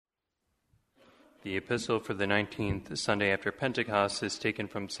The epistle for the 19th Sunday after Pentecost is taken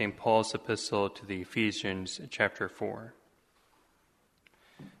from St. Paul's epistle to the Ephesians, chapter 4.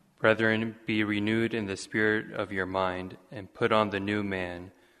 Brethren, be renewed in the spirit of your mind, and put on the new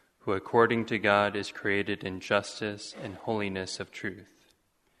man, who according to God is created in justice and holiness of truth.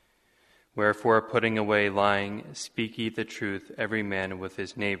 Wherefore, putting away lying, speak ye the truth every man with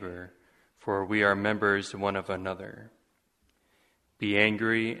his neighbor, for we are members one of another. Be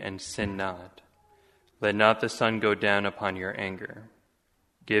angry and sin not. Let not the sun go down upon your anger.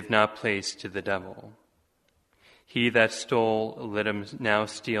 Give not place to the devil. He that stole, let him now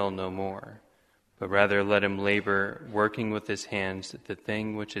steal no more, but rather let him labor, working with his hands the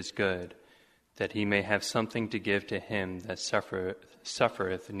thing which is good, that he may have something to give to him that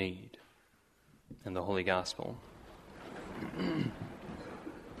suffereth need. And the Holy Gospel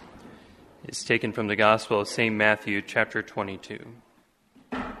is taken from the Gospel of St. Matthew, chapter 22.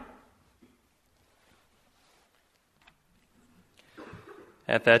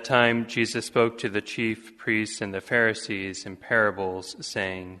 At that time, Jesus spoke to the chief priests and the Pharisees in parables,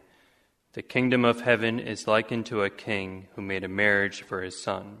 saying, "The kingdom of heaven is likened to a king who made a marriage for his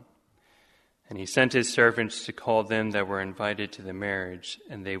son. And he sent his servants to call them that were invited to the marriage,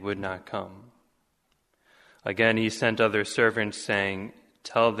 and they would not come. Again he sent other servants, saying,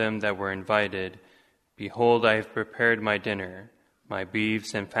 'Tell them that were invited, Behold, I have prepared my dinner. My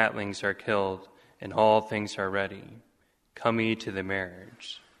beeves and fatlings are killed, and all things are ready. Come ye to the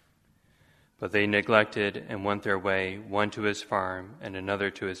marriage.' But they neglected and went their way, one to his farm and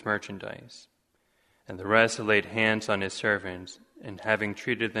another to his merchandise. And the rest laid hands on his servants, and having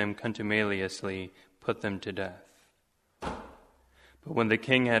treated them contumeliously, put them to death. But when the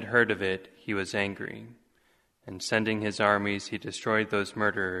king had heard of it, he was angry, and sending his armies, he destroyed those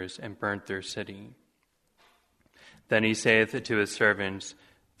murderers and burnt their city. Then he saith to his servants,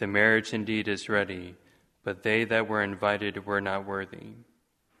 The marriage indeed is ready, but they that were invited were not worthy.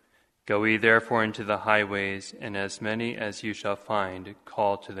 Go ye therefore into the highways, and as many as you shall find,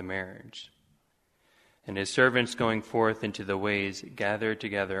 call to the marriage. And his servants going forth into the ways gathered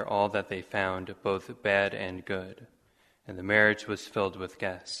together all that they found, both bad and good. And the marriage was filled with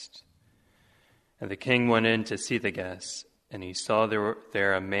guests. And the king went in to see the guests, and he saw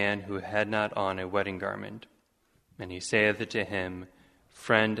there a man who had not on a wedding garment. And he saith to him,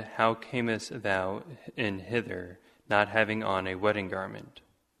 Friend, how camest thou in hither, not having on a wedding garment?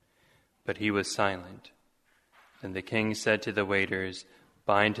 But he was silent. Then the king said to the waiters,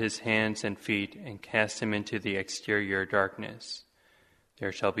 Bind his hands and feet, and cast him into the exterior darkness.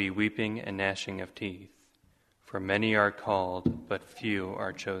 There shall be weeping and gnashing of teeth. For many are called, but few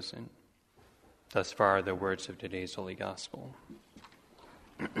are chosen. Thus far the words of today's Holy Gospel.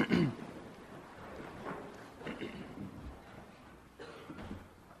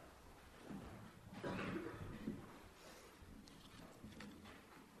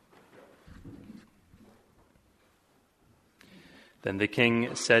 Then the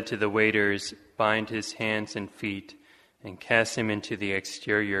king said to the waiters, Bind his hands and feet, and cast him into the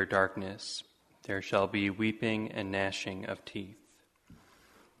exterior darkness. There shall be weeping and gnashing of teeth.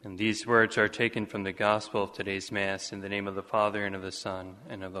 And these words are taken from the Gospel of today's Mass, in the name of the Father, and of the Son,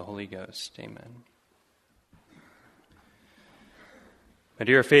 and of the Holy Ghost. Amen. My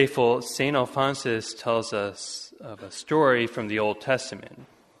dear faithful, St. Alphonsus tells us of a story from the Old Testament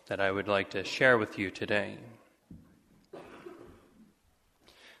that I would like to share with you today.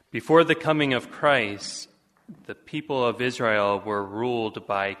 Before the coming of Christ, the people of Israel were ruled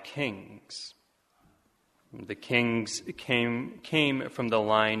by kings. The kings came from the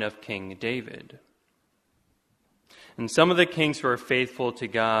line of King David. And some of the kings were faithful to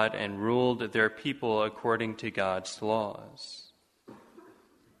God and ruled their people according to God's laws.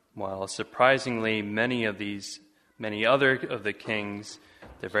 While surprisingly, many other of the kings,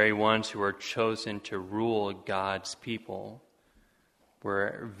 the very ones who were chosen to rule God's people,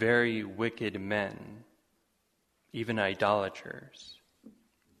 were very wicked men, even idolaters.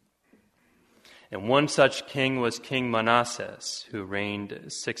 And one such king was King Manasseh, who reigned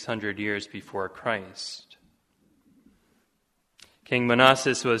 600 years before Christ. King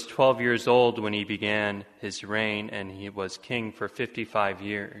Manasseh was 12 years old when he began his reign, and he was king for 55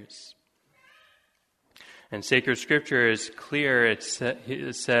 years. And sacred scripture is clear. It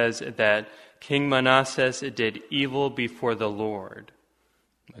says that King Manasseh did evil before the Lord,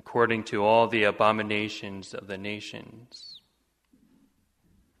 according to all the abominations of the nations.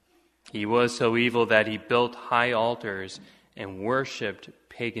 He was so evil that he built high altars and worshipped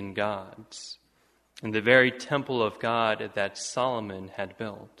pagan gods in the very temple of God that Solomon had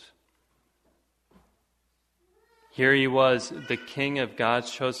built. Here he was, the king of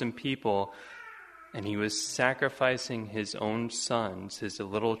God's chosen people, And he was sacrificing his own sons, his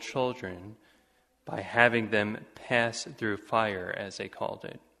little children, by having them pass through fire, as they called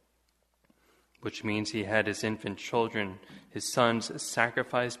it. Which means he had his infant children, his sons,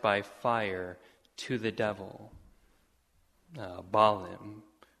 sacrificed by fire to the devil, Balaam,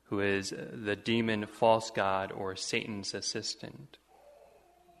 who is the demon false god or Satan's assistant.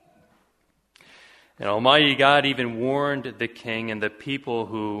 And Almighty God even warned the king and the people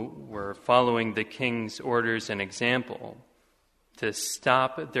who were following the king's orders and example to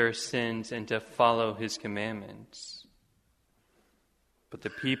stop their sins and to follow his commandments. But the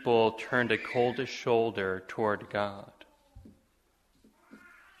people turned a cold shoulder toward God.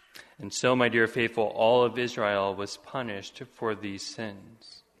 And so, my dear faithful, all of Israel was punished for these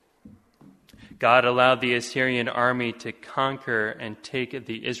sins. God allowed the Assyrian army to conquer and take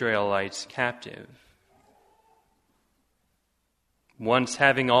the Israelites captive. Once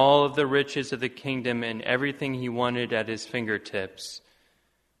having all of the riches of the kingdom and everything he wanted at his fingertips,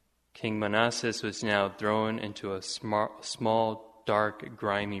 King Manasseh was now thrown into a small, dark,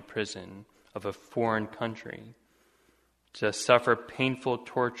 grimy prison of a foreign country to suffer painful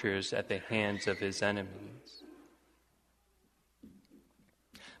tortures at the hands of his enemies.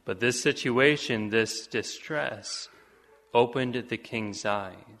 But this situation, this distress, opened the king's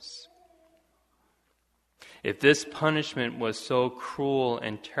eyes. If this punishment was so cruel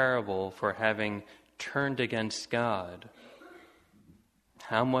and terrible for having turned against God,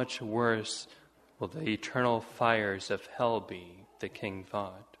 how much worse will the eternal fires of hell be, the king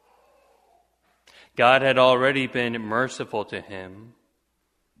thought. God had already been merciful to him,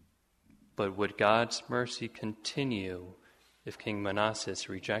 but would God's mercy continue if King Manasseh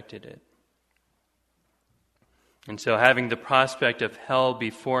rejected it? And so, having the prospect of hell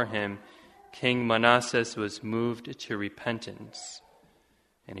before him, King Manasseh was moved to repentance,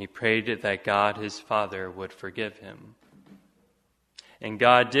 and he prayed that God, his father, would forgive him. And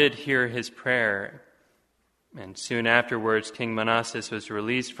God did hear his prayer, and soon afterwards King Manasseh was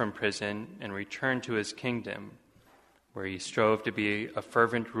released from prison and returned to his kingdom, where he strove to be a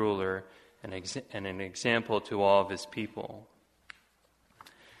fervent ruler and an example to all of his people.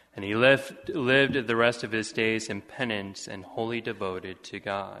 And he lived the rest of his days in penance and wholly devoted to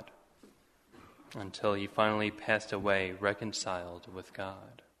God, until he finally passed away reconciled with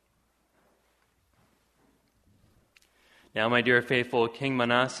God. Now, my dear faithful, King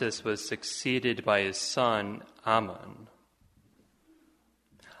Manasseh was succeeded by his son Amon.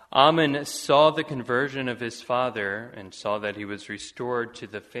 Amon saw the conversion of his father and saw that he was restored to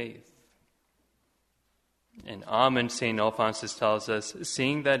the faith. And Amon, St. Alphonsus tells us,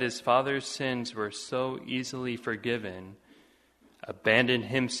 seeing that his father's sins were so easily forgiven, abandoned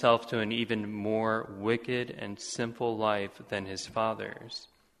himself to an even more wicked and sinful life than his father's,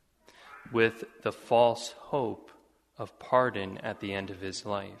 with the false hope of pardon at the end of his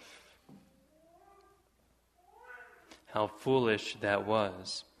life. How foolish that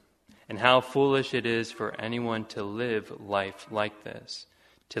was, and how foolish it is for anyone to live life like this,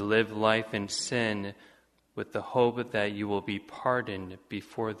 to live life in sin with the hope that you will be pardoned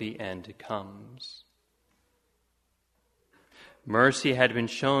before the end comes. Mercy had been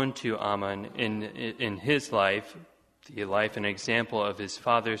shown to Amon in his life, the life and example of his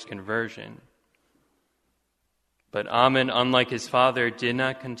father's conversion. But Amon, unlike his father, did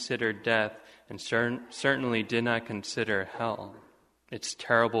not consider death and certainly did not consider hell, its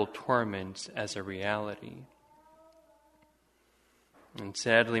terrible torments, as a reality. And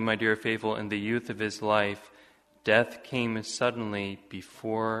sadly, my dear faithful, in the youth of his life, death came suddenly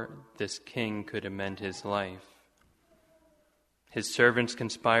before this king could amend his life. His servants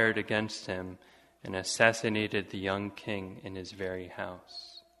conspired against him and assassinated the young king in his very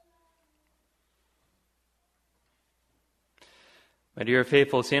house. My dear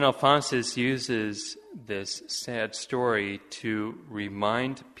faithful, St. Alphonsus uses this sad story to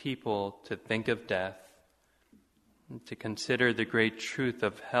remind people to think of death, to consider the great truth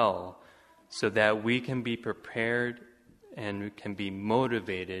of hell, so that we can be prepared and can be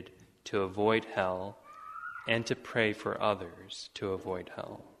motivated to avoid hell and to pray for others to avoid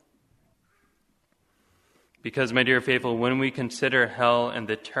hell. Because, my dear faithful, when we consider hell and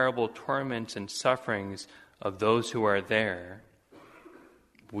the terrible torments and sufferings of those who are there,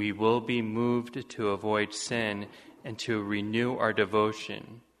 we will be moved to avoid sin and to renew our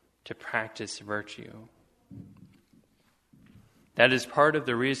devotion to practice virtue. That is part of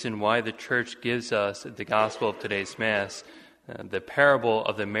the reason why the Church gives us the gospel of today's Mass, the parable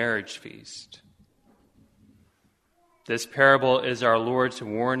of the marriage feast. This parable is our Lord's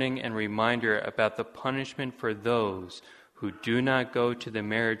warning and reminder about the punishment for those who do not go to the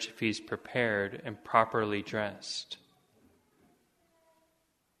marriage feast prepared and properly dressed.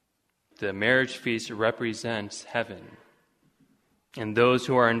 The marriage feast represents heaven. And those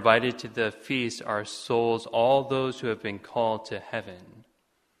who are invited to the feast are souls, all those who have been called to heaven.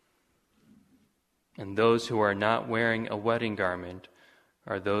 And those who are not wearing a wedding garment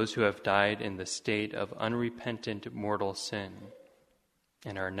are those who have died in the state of unrepentant mortal sin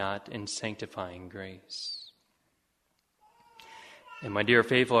and are not in sanctifying grace. And my dear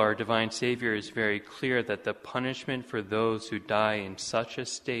faithful, our divine Savior is very clear that the punishment for those who die in such a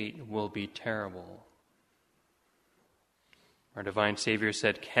state will be terrible. Our divine Savior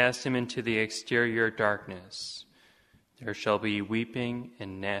said, "Cast him into the exterior darkness. There shall be weeping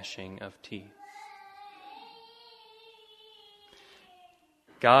and gnashing of teeth."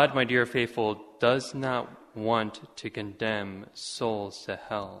 God, my dear faithful, does not want to condemn souls to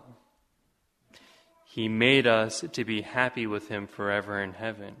hell. He made us to be happy with him forever in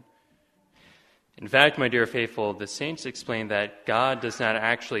heaven. In fact, my dear faithful, the saints explain that God does not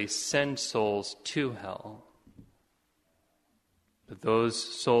actually send souls to hell. But those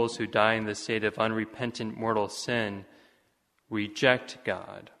souls who die in the state of unrepentant mortal sin reject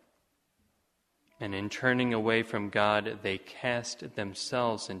God. And in turning away from God, they cast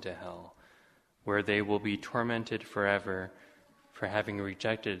themselves into hell, where they will be tormented forever for having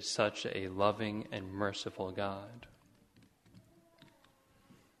rejected such a loving and merciful God.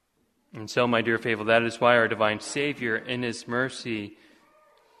 And so, my dear faithful, that is why our divine Savior, in his mercy,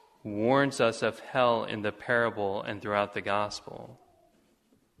 warns us of hell in the parable and throughout the gospel.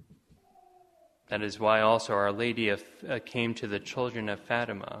 That is why also Our Lady came to the children of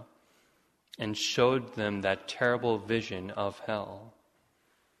Fatima and showed them that terrible vision of hell,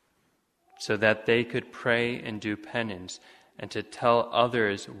 so that they could pray and do penance and to tell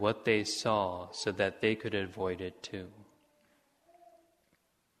others what they saw so that they could avoid it too.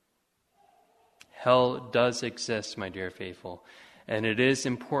 Hell does exist, my dear faithful, and it is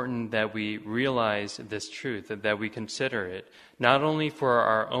important that we realize this truth, that we consider it, not only for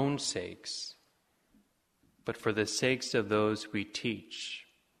our own sakes, but for the sakes of those we teach,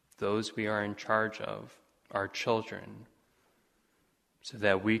 those we are in charge of, our children, so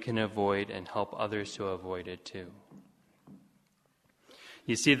that we can avoid and help others to avoid it too.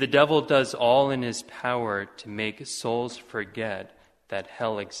 You see, the devil does all in his power to make souls forget that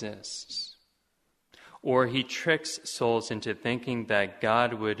hell exists. Or he tricks souls into thinking that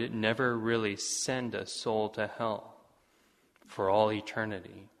God would never really send a soul to hell for all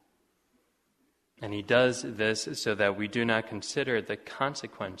eternity. And he does this so that we do not consider the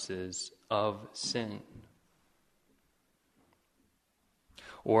consequences of sin.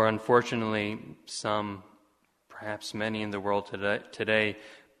 Or unfortunately, some, perhaps many in the world today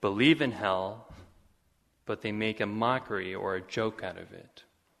believe in hell, but they make a mockery or a joke out of it.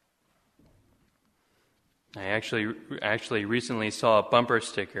 I actually recently saw a bumper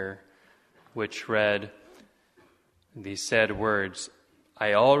sticker which read these sad words,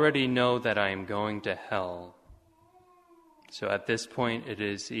 "I already know that I am going to hell. So at this point it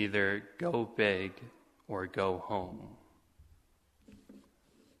is either go big or go home."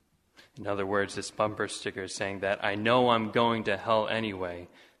 In other words, this bumper sticker is saying that I know I'm going to hell anyway,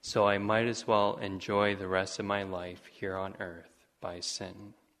 so I might as well enjoy the rest of my life here on earth by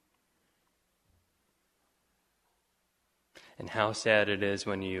sin. And how sad it is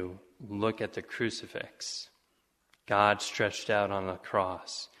when you look at the crucifix, God stretched out on the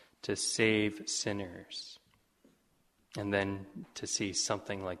cross to save sinners, and then to see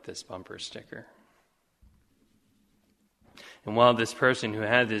something like this bumper sticker. And while this person who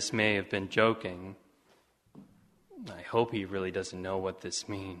had this may have been joking, I hope he really doesn't know what this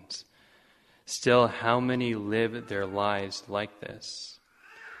means. Still, how many live their lives like this?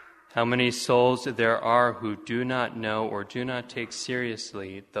 How many souls there are who do not know or do not take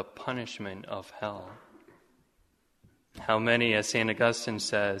seriously the punishment of hell? How many, as St. Augustine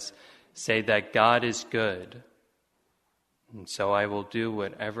says, say that God is good, and so I will do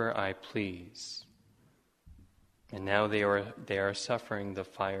whatever I please. And now they are suffering the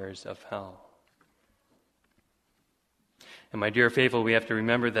fires of hell. And my dear faithful, we have to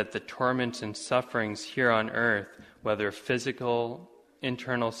remember that the torments and sufferings here on earth, whether physical,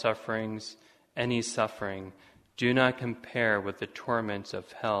 internal sufferings, any suffering, do not compare with the torments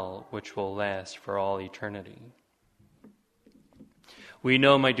of hell, which will last for all eternity. We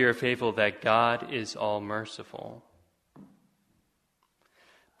know, my dear faithful, that God is all merciful.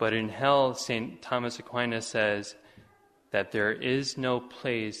 But in hell, St. Thomas Aquinas says that there is no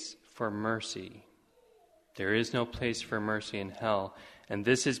place for mercy. There is no place for mercy in hell. And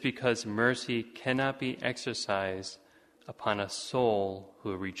this is because mercy cannot be exercised upon a soul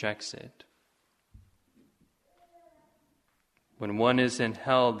who rejects it. When one is in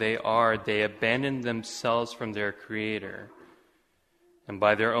hell, they abandon themselves from their Creator, and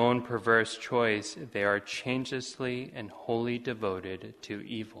by their own perverse choice, they are changelessly and wholly devoted to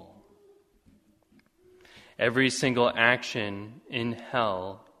evil. Every single action in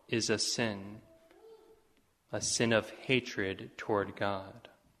hell is a sin of hatred toward God.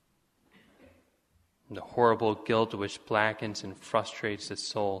 The horrible guilt which blackens and frustrates the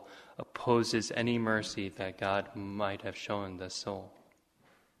soul opposes any mercy that God might have shown the soul.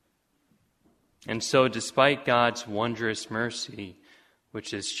 And so, despite God's wondrous mercy,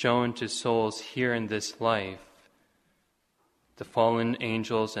 which is shown to souls here in this life, the fallen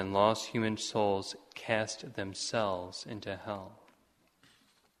angels and lost human souls cast themselves into hell.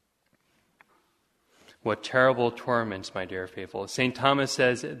 What terrible torments, my dear faithful. St. Thomas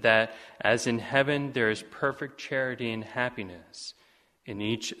says that as in heaven there is perfect charity and happiness in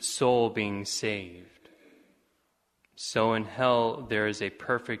each soul being saved, so in hell there is a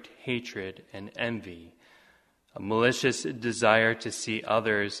perfect hatred and envy, a malicious desire to see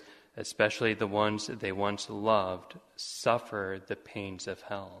others, especially the ones they once loved, suffer the pains of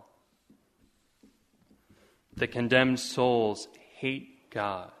hell. The condemned souls hate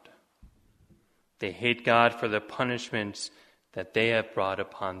God. They hate God for the punishments that they have brought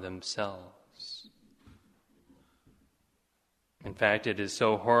upon themselves. In fact, it is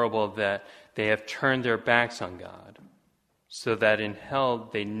so horrible that they have turned their backs on God, so that in hell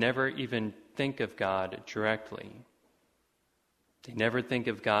they never even think of God directly. They never think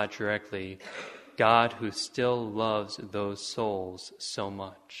of God directly, God who still loves those souls so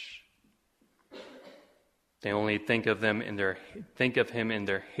much. They only think of him in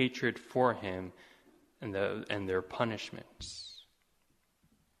their hatred for him and their punishments.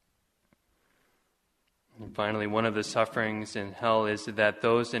 And finally, one of the sufferings in hell is that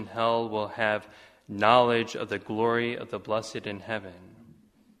those in hell will have knowledge of the glory of the blessed in heaven.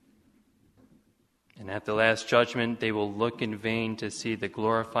 And at the last judgment, they will look in vain to see the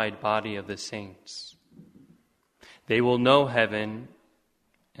glorified body of the saints. They will know heaven,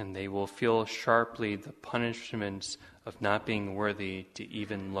 and they will feel sharply the punishments of not being worthy to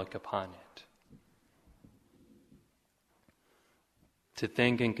even look upon it. To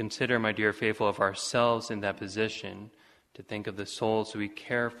think and consider, my dear faithful, of ourselves in that position, to think of the souls we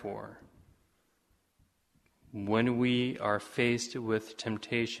care for. When we are faced with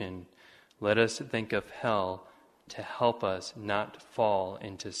temptation, let us think of hell to help us not fall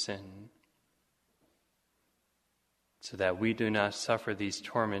into sin, so that we do not suffer these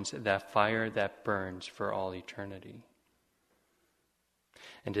torments, that fire that burns for all eternity.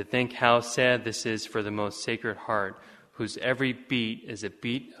 And to think how sad this is for the most sacred heart, whose every beat is a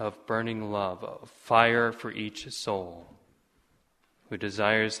beat of burning love, of fire for each soul, who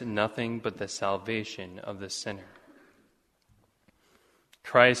desires nothing but the salvation of the sinner.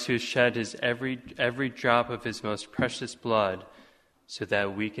 Christ, who shed his every drop of his most precious blood so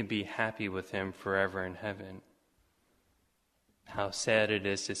that we can be happy with him forever in heaven. How sad it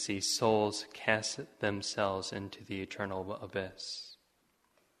is to see souls cast themselves into the eternal abyss.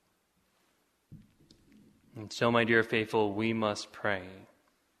 And so, my dear faithful, we must pray.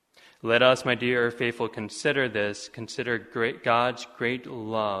 Let us, my dear faithful, consider God's great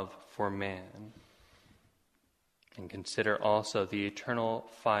love for man. And consider also the eternal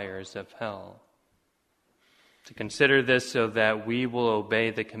fires of hell. To consider this so that we will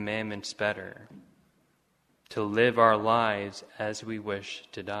obey the commandments better. To live our lives as we wish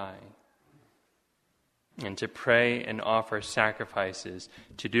to die. And to pray and offer sacrifices,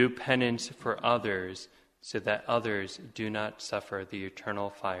 to do penance for others, so that others do not suffer the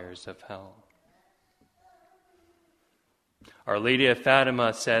eternal fires of hell. Our Lady of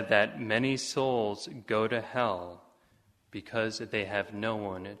Fatima said that many souls go to hell because they have no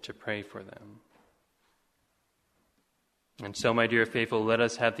one to pray for them. And so, my dear faithful, let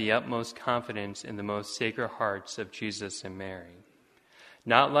us have the utmost confidence in the most sacred hearts of Jesus and Mary.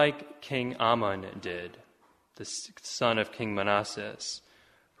 Not like King Ammon did, the son of King Manasseh,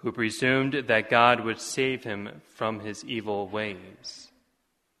 who presumed that God would save him from his evil ways.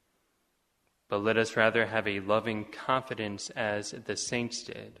 But let us rather have a loving confidence as the saints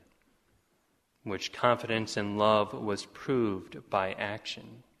did, which confidence and love was proved by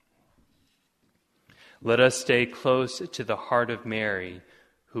action. Let us stay close to the heart of Mary,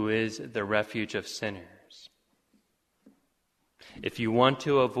 who is the refuge of sinners. If you want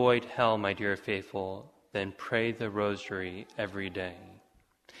to avoid hell, my dear faithful, then pray the rosary every day.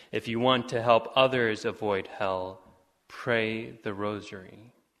 If you want to help others avoid hell, pray the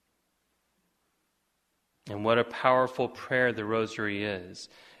rosary. And what a powerful prayer the Rosary is.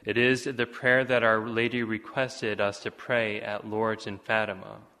 It is the prayer that Our Lady requested us to pray at Lourdes in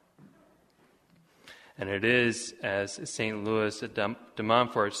Fatima. And it is, as St. Louis de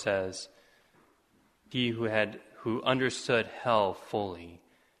Montfort says, he who understood hell fully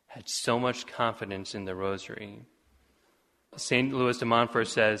had so much confidence in the Rosary. St. Louis de Montfort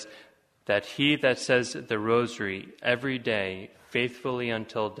says that he that says the Rosary every day faithfully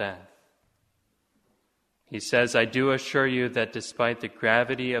until death, he says, I do assure you that despite the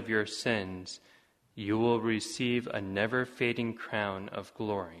gravity of your sins, you will receive a never-fading crown of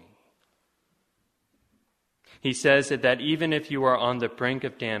glory. He says that even if you are on the brink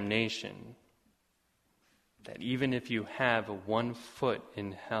of damnation, that even if you have 1 foot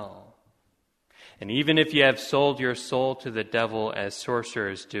in hell, and even if you have sold your soul to the devil as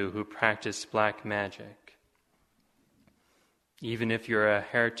sorcerers do who practice black magic, even if you're a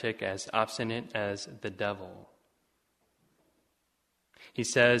heretic as obstinate as the devil, he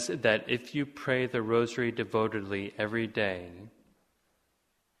says that if you pray the Rosary devotedly every day,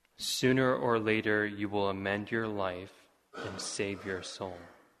 sooner or later you will amend your life and save your soul.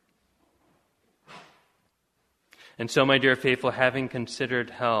 And so, my dear faithful, having considered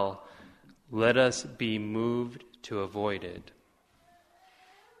hell, let us be moved to avoid it.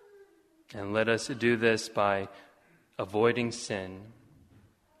 And let us do this by avoiding sin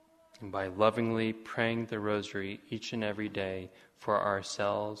and by lovingly praying the Rosary each and every day for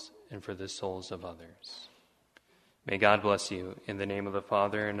ourselves and for the souls of others. May God bless you in the name of the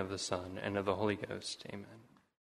Father and of the Son and of the Holy Ghost. Amen.